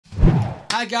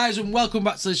Hi guys and welcome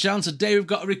back to the channel. Today we've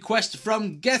got a request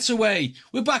from Getaway.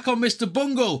 We're back on Mr.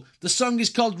 Bungle. The song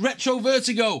is called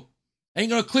Retrovertigo.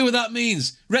 Ain't got a clue what that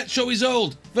means. Retro is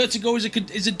old. Vertigo is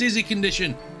a dizzy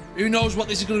condition. Who knows what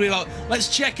this is going to be about?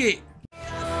 Let's check it.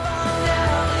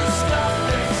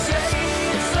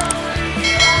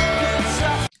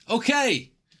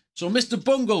 Okay, so Mr.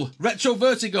 Bungle,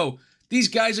 Retrovertigo. These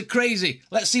guys are crazy.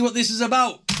 Let's see what this is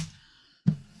about.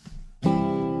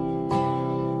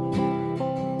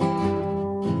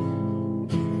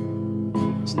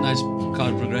 It's a nice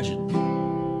chord progression.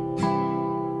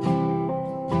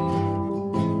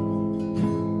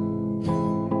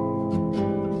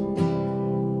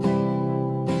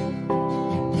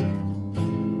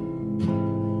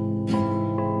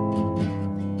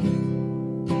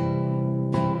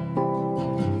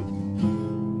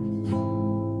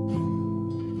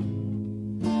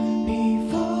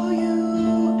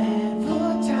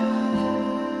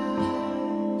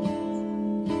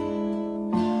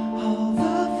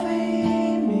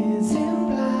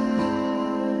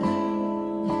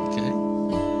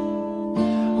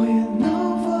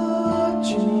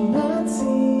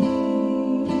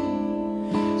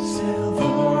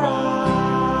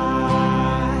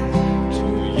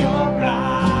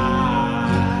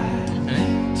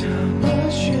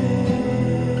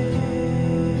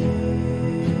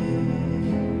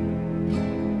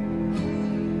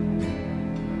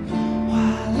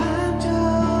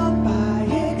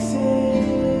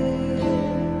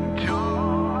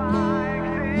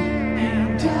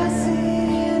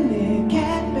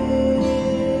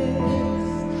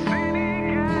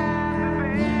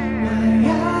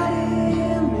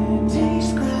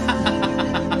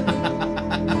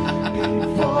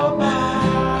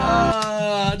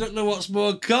 What's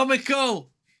more comical?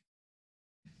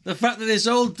 The fact that this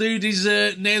old dude is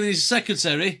nailing his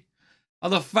secretary, or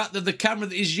the fact that the camera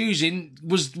that he's using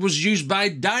was used by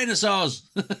dinosaurs.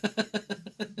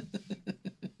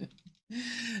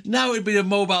 Now it'd be a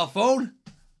mobile phone,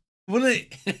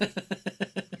 wouldn't it?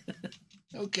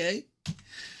 Okay.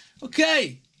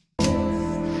 Okay.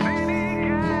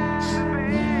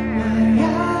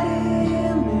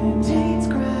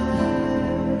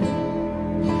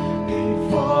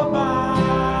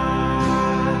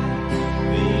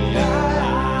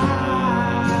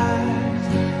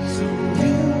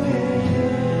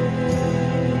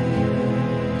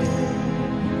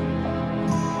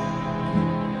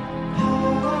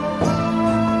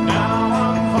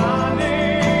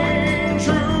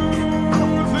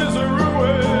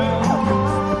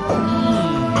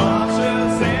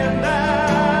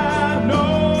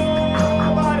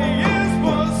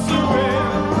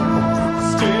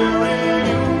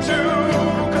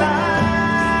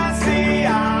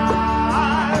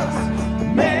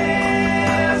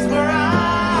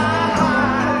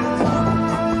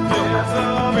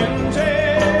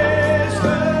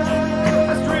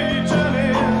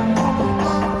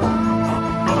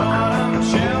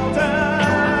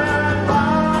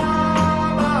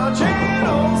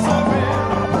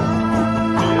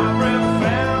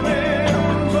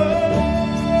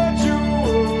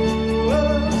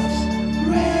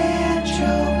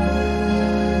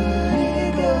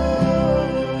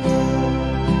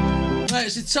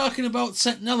 Is he talking about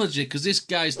technology? Because this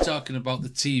guy's talking about the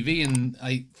TV and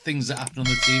things that happen on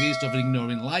the TV, stuff, and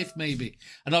ignoring life, maybe.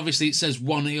 And obviously, it says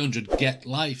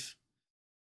 1-800-GET-LIFE.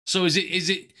 So is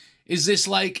this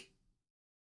like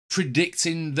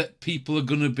predicting that people are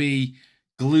going to be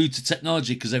glued to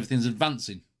technology because everything's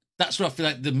advancing? That's what I feel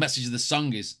like the message of the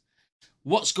song is.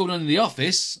 What's going on in the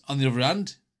office, on the other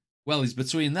hand, well, is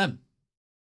between them.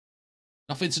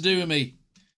 Nothing to do with me.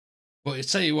 But I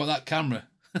tell you what, that camera.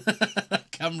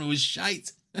 That camera was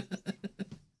shite.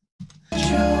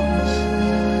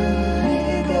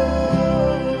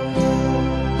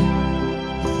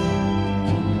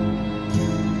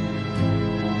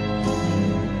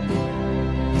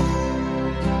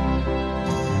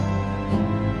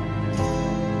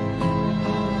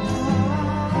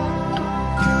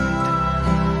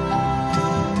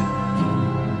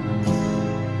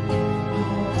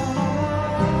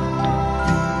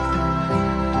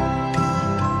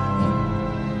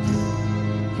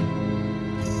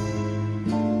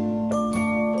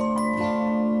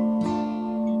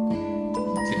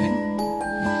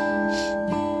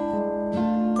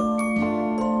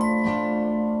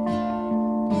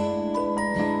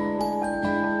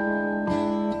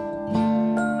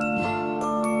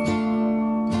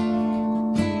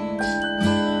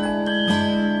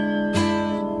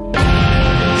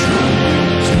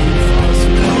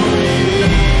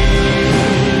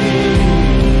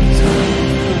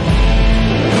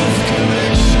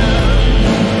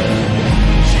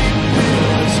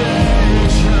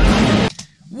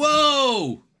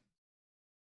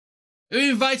 Who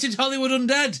invited Hollywood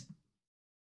Undead?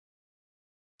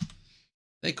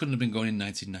 They couldn't have been going in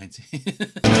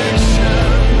 1990.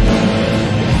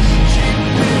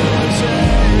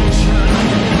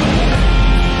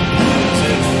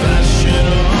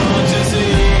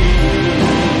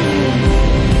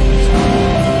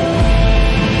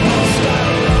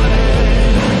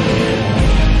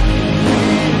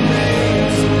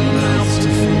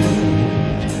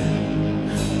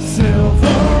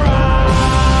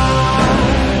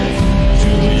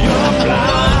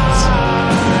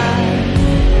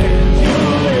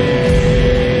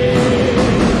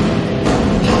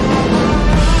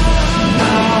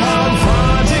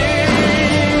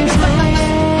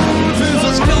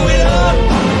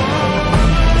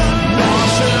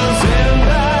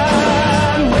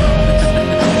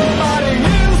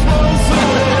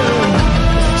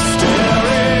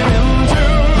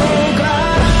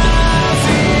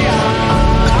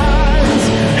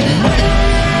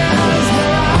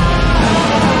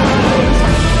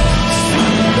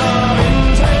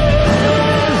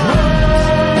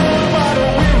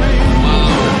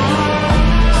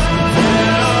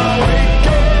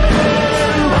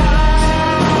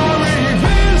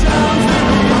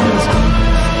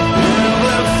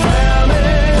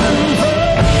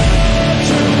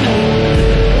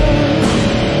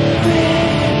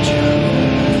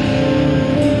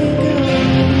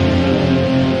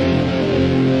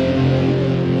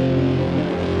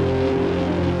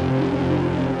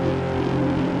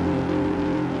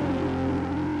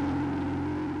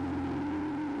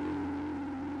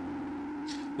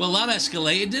 Well, that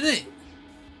escalated, didn't it?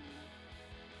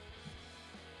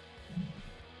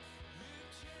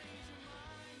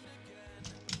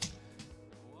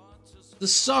 The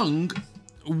song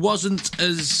wasn't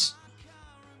as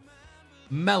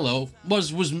mellow,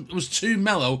 was too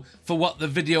mellow for what the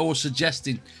video was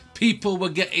suggesting. People were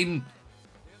getting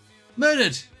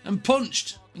murdered and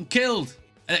punched and killed,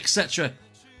 etc.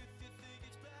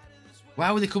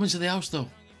 Why were they coming to the house though?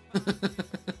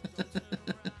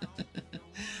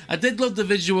 I did love the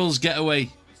visuals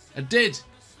getaway. I did,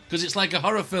 because it's like a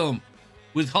horror film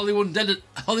with Hollywood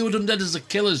Undead as the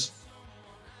killers.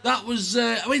 That was,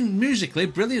 I mean, musically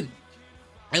brilliant.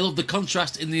 I love the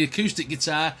contrast in the acoustic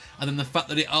guitar and then the fact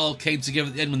that it all came together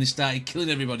at the end when they started killing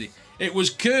everybody. It was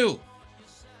cool.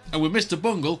 And with Mr.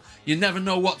 Bungle, you never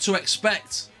know what to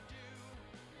expect.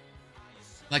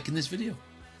 Like in this video.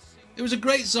 It was a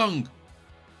great song.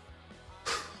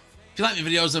 If you like my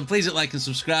videos, then please hit like and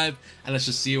subscribe, and let's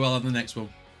just see you all on the next one.